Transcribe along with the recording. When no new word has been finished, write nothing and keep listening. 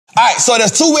All right, so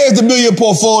there's two ways to build your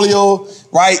portfolio,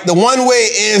 right? The one way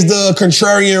is the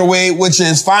contrarian way, which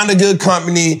is find a good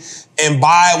company and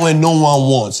buy it when no one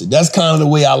wants it. That's kind of the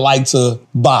way I like to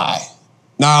buy.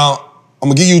 Now, I'm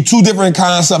gonna give you two different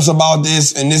concepts about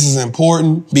this, and this is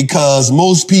important because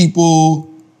most people,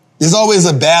 there's always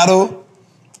a battle.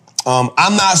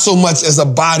 I'm not so much as a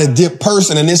buy the dip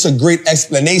person, and it's a great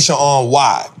explanation on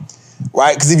why,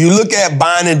 right? Because if you look at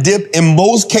buying a dip, in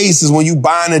most cases, when you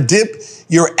buying a dip,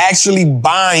 you're actually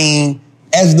buying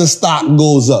as the stock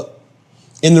goes up.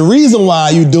 And the reason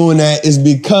why you're doing that is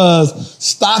because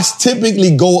stocks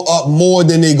typically go up more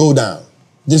than they go down.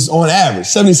 Just on average,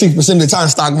 76% of the time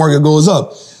stock market goes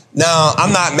up. Now,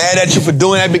 I'm not mad at you for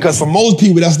doing that because for most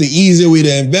people, that's the easier way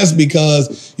to invest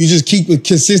because you just keep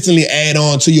consistently add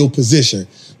on to your position.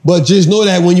 But just know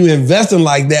that when you're investing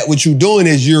like that, what you're doing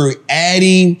is you're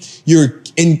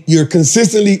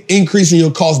consistently increasing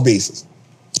your cost basis.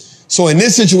 So in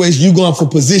this situation, you're going for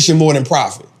position more than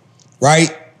profit,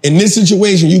 right? In this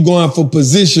situation, you're going for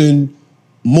position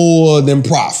more than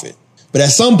profit. But at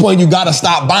some point, you got to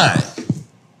stop buying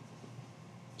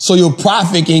so your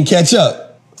profit can catch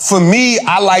up. For me,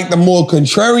 I like the more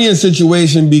contrarian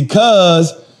situation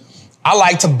because I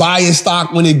like to buy a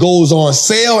stock when it goes on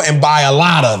sale and buy a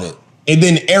lot of it. And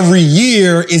then every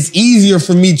year, it's easier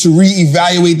for me to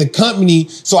reevaluate the company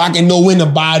so I can know when to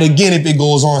buy it again if it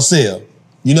goes on sale.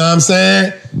 You know what I'm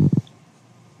saying?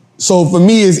 So for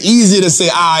me, it's easier to say,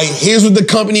 all right, here's what the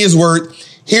company is worth.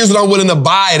 Here's what I'm willing to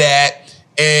buy it at.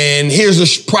 And here's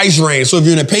the price range. So if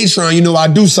you're in a Patreon, you know I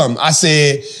do something. I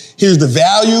said, here's the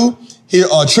value. Here,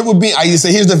 triple beam. I used to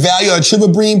say, here's the value of triple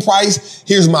beam price.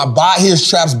 Here's my buy. Here's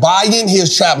Trap's buy-in.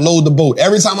 Here's Trap load the boat.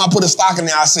 Every time I put a stock in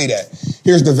there, I say that.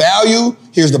 Here's the value.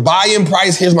 Here's the buy-in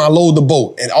price. Here's my load the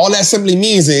boat. And all that simply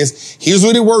means is, here's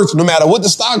what it worth. No matter what the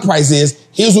stock price is,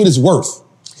 here's what it's worth.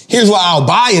 Here's where I'll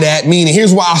buy it at, meaning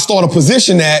here's where I start a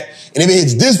position at. And if it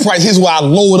hits this price, here's where I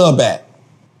load up at.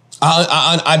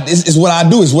 It's what I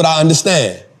do. It's what I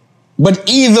understand. But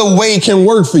either way can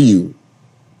work for you.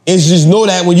 It's just know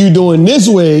that when you're doing this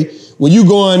way, when you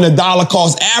going the dollar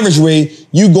cost average way,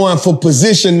 you going for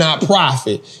position, not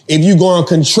profit. If you going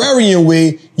contrarian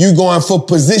way, you going for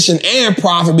position and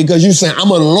profit because you saying, I'm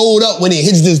going to load up when it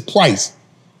hits this price.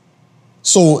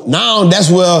 So now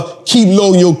that's where keep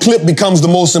low your clip becomes the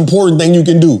most important thing you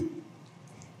can do.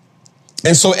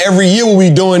 And so every year what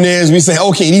we're doing is we say,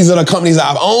 okay, these are the companies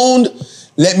I've owned.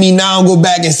 Let me now go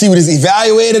back and see what it's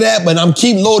evaluated at, but I'm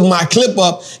keep loading my clip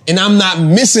up and I'm not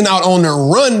missing out on the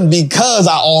run because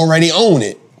I already own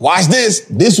it. Watch this.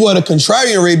 This is where the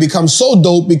contrarian rate becomes so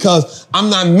dope because I'm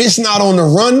not missing out on the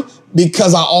run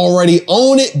because I already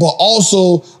own it, but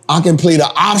also I can play the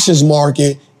options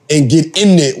market and get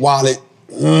in it while it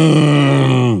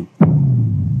Come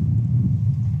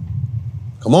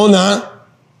on now.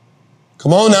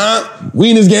 Come on now.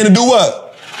 We in this game to do what?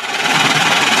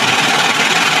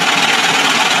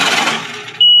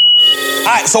 All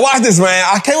right, so watch this, man.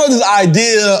 I came up with this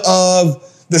idea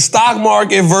of the stock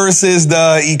market versus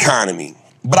the economy.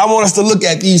 But I want us to look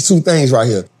at these two things right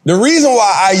here. The reason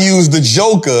why I use the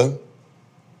Joker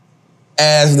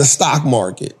as the stock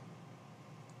market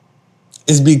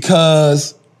is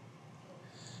because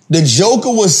the Joker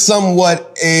was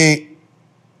somewhat a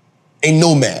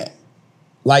nomad.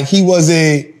 Like he's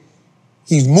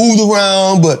moved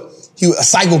around, but he was a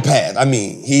psychopath. I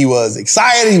mean, he was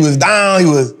excited, he was down,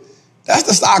 that's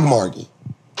the stock market.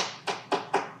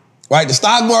 Right? The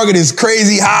stock market is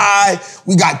crazy high.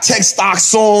 We got tech stocks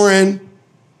soaring.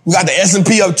 We got the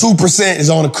S&P up 2%. It's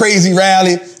on a crazy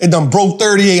rally. It done broke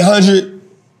 3,800,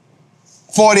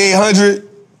 4,800.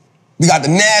 We got the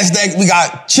NASDAQ. We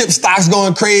got chip stocks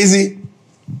going crazy.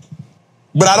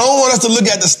 But I don't want us to look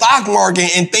at the stock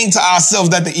market and think to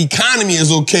ourselves that the economy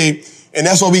is okay. And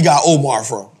that's where we got Omar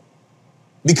from.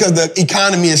 Because the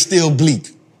economy is still bleak.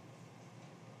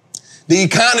 The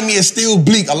economy is still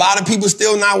bleak. A lot of people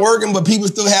still not working, but people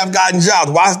still have gotten jobs.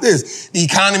 Watch this. The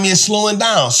economy is slowing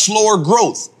down, slower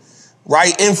growth,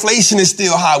 right? Inflation is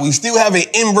still high. We still have an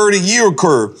inverted yield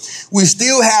curve. We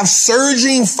still have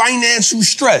surging financial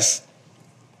stress.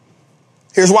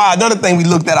 Here's why another thing I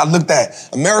looked at.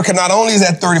 America not only is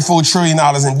at $34 trillion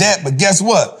in debt, but guess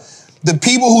what? The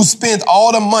people who spent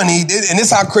all the money, and this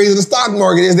is how crazy the stock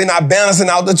market is, they're not balancing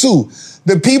out the two.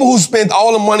 The people who spent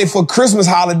all the money for Christmas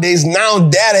holidays, now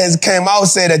data has come out and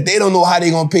said that they don't know how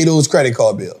they're going to pay those credit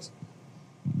card bills.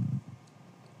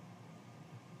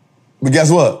 But guess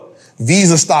what?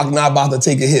 Visa stock not about to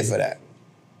take a hit for that.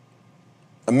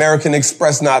 American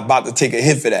Express not about to take a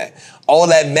hit for that. All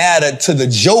that mattered to the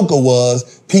Joker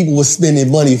was people were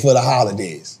spending money for the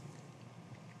holidays.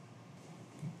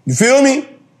 You feel me?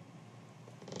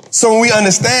 So when we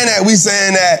understand that, we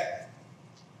saying that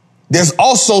there's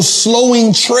also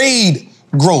slowing trade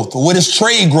growth. What is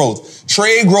trade growth?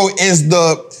 Trade growth is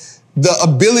the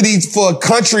ability for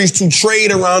countries to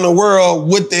trade around the world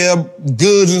with their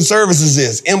goods and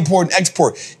services import and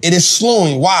export. It is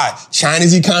slowing. Why?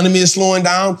 China's economy is slowing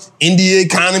down. India's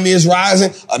economy is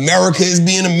rising. America is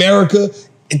being America.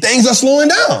 And things are slowing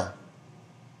down.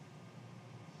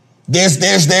 There's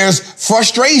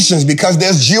frustrations because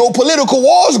there's geopolitical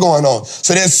wars going on.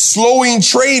 So there's slowing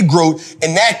trade growth,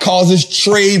 and that causes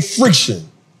trade friction.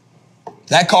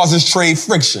 That causes trade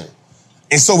friction.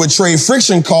 And so what trade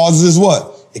friction causes is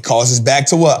what? It causes back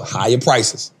to what? Higher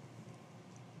prices.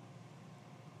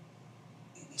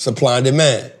 Supply and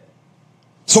demand.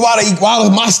 So while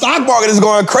my stock market is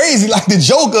going crazy like the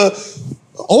Joker,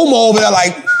 Omar over there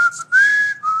like,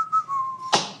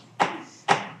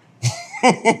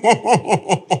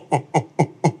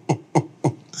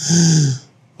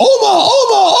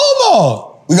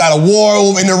 Omar. We got a war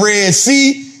over in the Red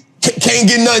Sea. Can't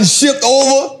get nothing shipped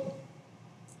over.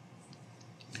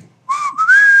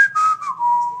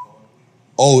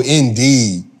 Oh,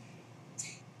 indeed.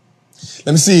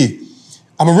 Let me see.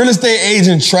 I'm a real estate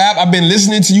agent, Trap. I've been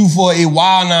listening to you for a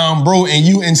while now, bro, and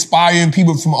you inspiring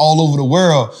people from all over the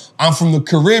world. I'm from the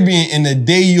Caribbean, and the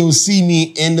day you'll see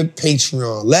me in the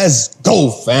Patreon. Let's go,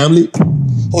 family.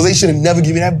 Jose should have never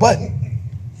given me that button.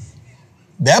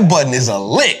 That button is a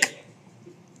lick.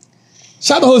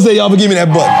 Shout out to Jose, y'all, for giving me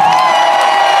that button.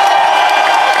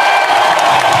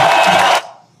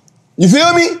 You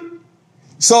feel me?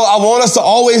 So I want us to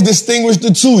always distinguish the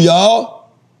two, y'all.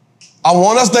 I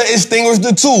want us to distinguish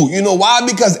the two. You know why?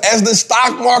 Because as the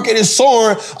stock market is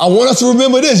soaring, I want us to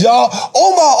remember this, y'all.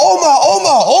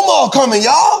 Omar coming,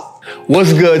 y'all.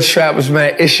 What's good, trappers,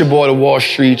 man? It's your boy, the Wall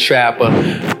Street Trapper.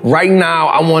 Right now,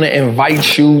 I want to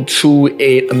invite you to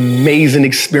an amazing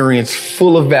experience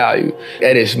full of value.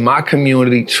 That is my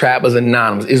community, Trappers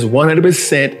Anonymous. It's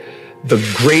 100% the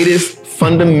greatest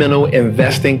fundamental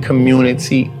investing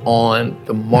community on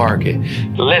the market.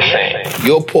 Listen,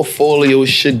 your portfolio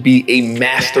should be a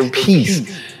masterpiece.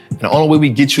 And the only way we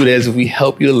get you there is if we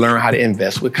help you to learn how to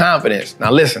invest with confidence.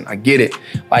 Now listen, I get it.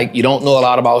 Like you don't know a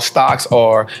lot about stocks,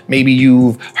 or maybe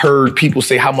you've heard people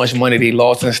say how much money they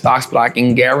lost in stocks, but I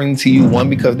can guarantee you, one,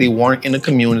 because they weren't in the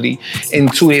community,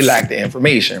 and two, they lack the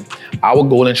information. Our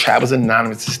goal in Trappers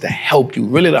Anonymous is to help you,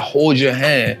 really to hold your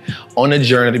hand on the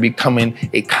journey to becoming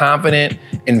a confident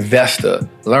investor,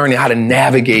 learning how to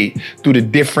navigate through the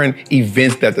different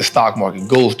events that the stock market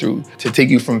goes through to take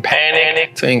you from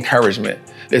panic to encouragement.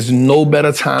 There's no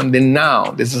better time than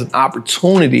now. This is an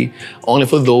opportunity only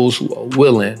for those who are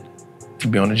willing to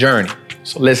be on the journey.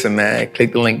 So listen, man,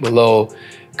 click the link below.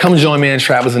 Come join me in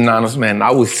Trappers Anonymous, man.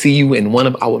 I will see you in one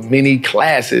of our many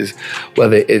classes,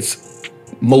 whether it's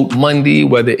Moat Monday,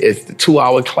 whether it's the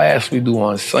 2-hour class we do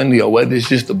on Sunday, or whether it's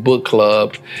just a book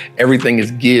club. Everything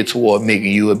is geared toward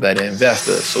making you a better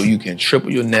investor so you can triple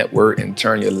your net worth and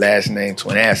turn your last name to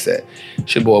an asset.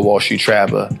 It's your boy, Wall Street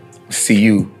Trapper. See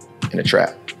you in the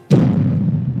trap.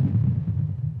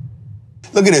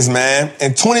 Look at this, man.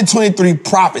 In 2023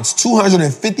 profits,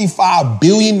 $255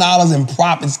 billion in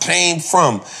profits came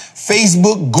from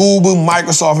Facebook, Google,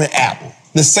 Microsoft, and Apple.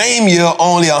 The same year,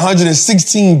 only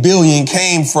 $116 billion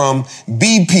came from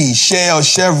BP, Shell,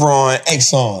 Chevron,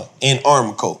 Exxon, and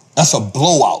Armco. That's a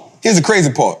blowout. Here's the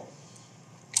crazy part.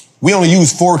 We only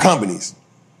use 4 companies: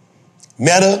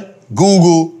 Meta,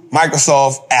 Google,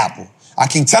 Microsoft, Apple. I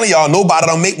keep telling y'all, nobody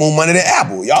don't make more money than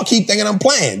Apple. Y'all keep thinking I'm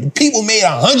playing. The people made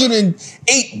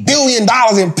 $108 billion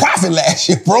in profit last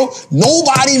year, bro.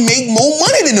 Nobody make more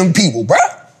money than them people, bro.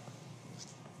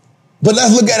 But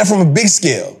let's look at it from a big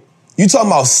scale. You talking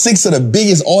about 6 of the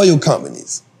biggest oil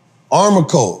companies: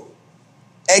 Armco,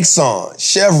 Exxon,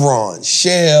 Chevron,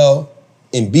 Shell,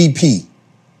 and BP.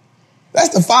 That's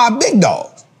the 5 big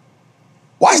dogs.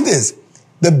 Watch this.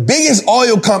 The biggest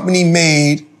oil company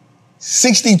made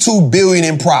 $62 billion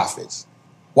in profits.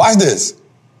 Watch this.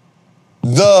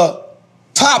 The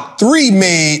top 3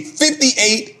 made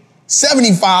 58,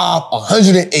 75,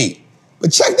 108.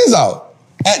 But check this out.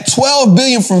 At $12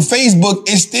 billion from Facebook,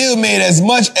 it still made as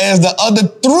much as the other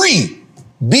 3: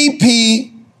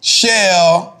 BP,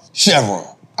 Shell, Chevron.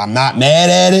 I'm not mad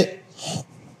at it,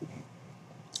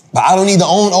 but I don't need to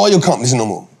own oil companies no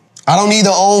more. I don't need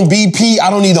to own BP. I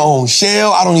don't need to own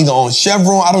Shell. I don't need to own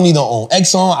Chevron. I don't need to own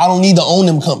Exxon. I don't need to own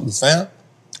them companies, fam.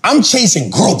 I'm chasing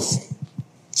growth.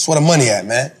 That's where the money at,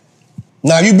 man.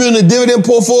 Now, if you building a dividend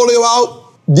portfolio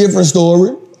out, different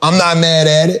story. I'm not mad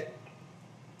at it.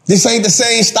 This ain't the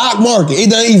same stock market. It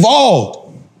done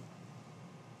evolved.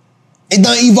 It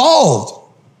done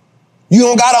evolved. You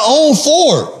don't gotta own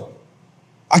Ford.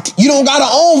 You don't gotta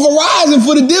own Verizon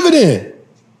for the dividend.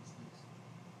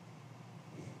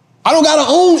 I don't gotta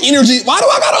own energy. Why do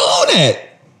I gotta own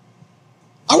that?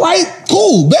 All right,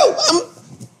 cool.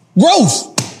 Growth.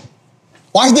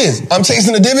 Watch this. I'm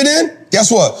chasing the dividend.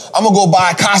 Guess what? I'm gonna go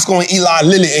buy Costco and Eli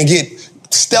Lilly and get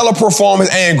stellar performance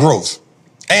and growth.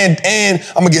 And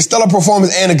I'm gonna get stellar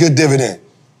performance and a good dividend.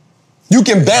 You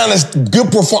can balance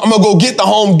good performance. I'm gonna go get the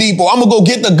Home Depot. I'm gonna go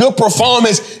get the good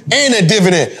performance and a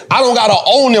dividend. I don't gotta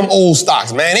own them old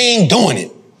stocks, man. They ain't doing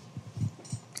it.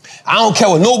 I don't care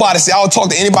what nobody say. I'll talk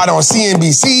to anybody on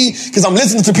CNBC because I'm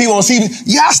listening to people on CNBC.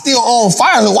 Yeah, I still own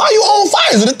Pfizer. Why you own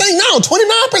Pfizer? The thing now,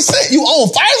 29%. You own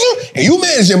Pfizer and you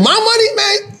managing my money,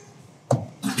 man?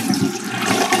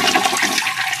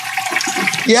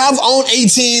 Yeah, I've owned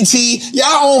AT&T. Yeah,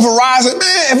 I own Verizon.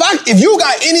 Man, if you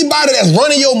got anybody that's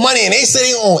running your money and they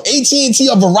say they own AT&T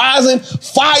or Verizon,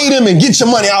 fire them and get your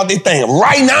money out their thing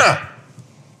right now.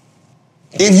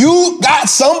 If you got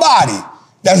somebody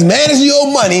that's managing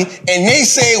your money and they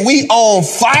say we own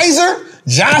Pfizer,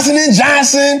 Johnson &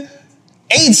 Johnson,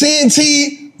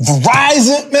 AT&T,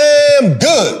 Verizon, man, I'm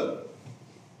good.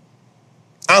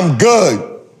 I'm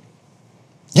good.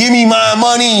 Give me my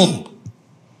money.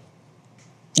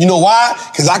 You know why?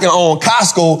 Because I can own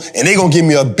Costco and they're going to give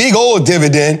me a big old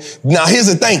dividend. Now, here's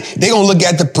the thing. They're going to look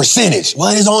at the percentage.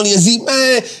 Well, it's only a Z,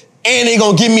 man. And they're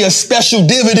going to give me a special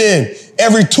dividend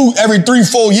every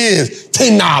 3-4 years.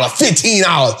 $10,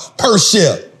 $15 per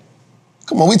share.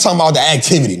 Come on, we talking about the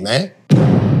activity, man.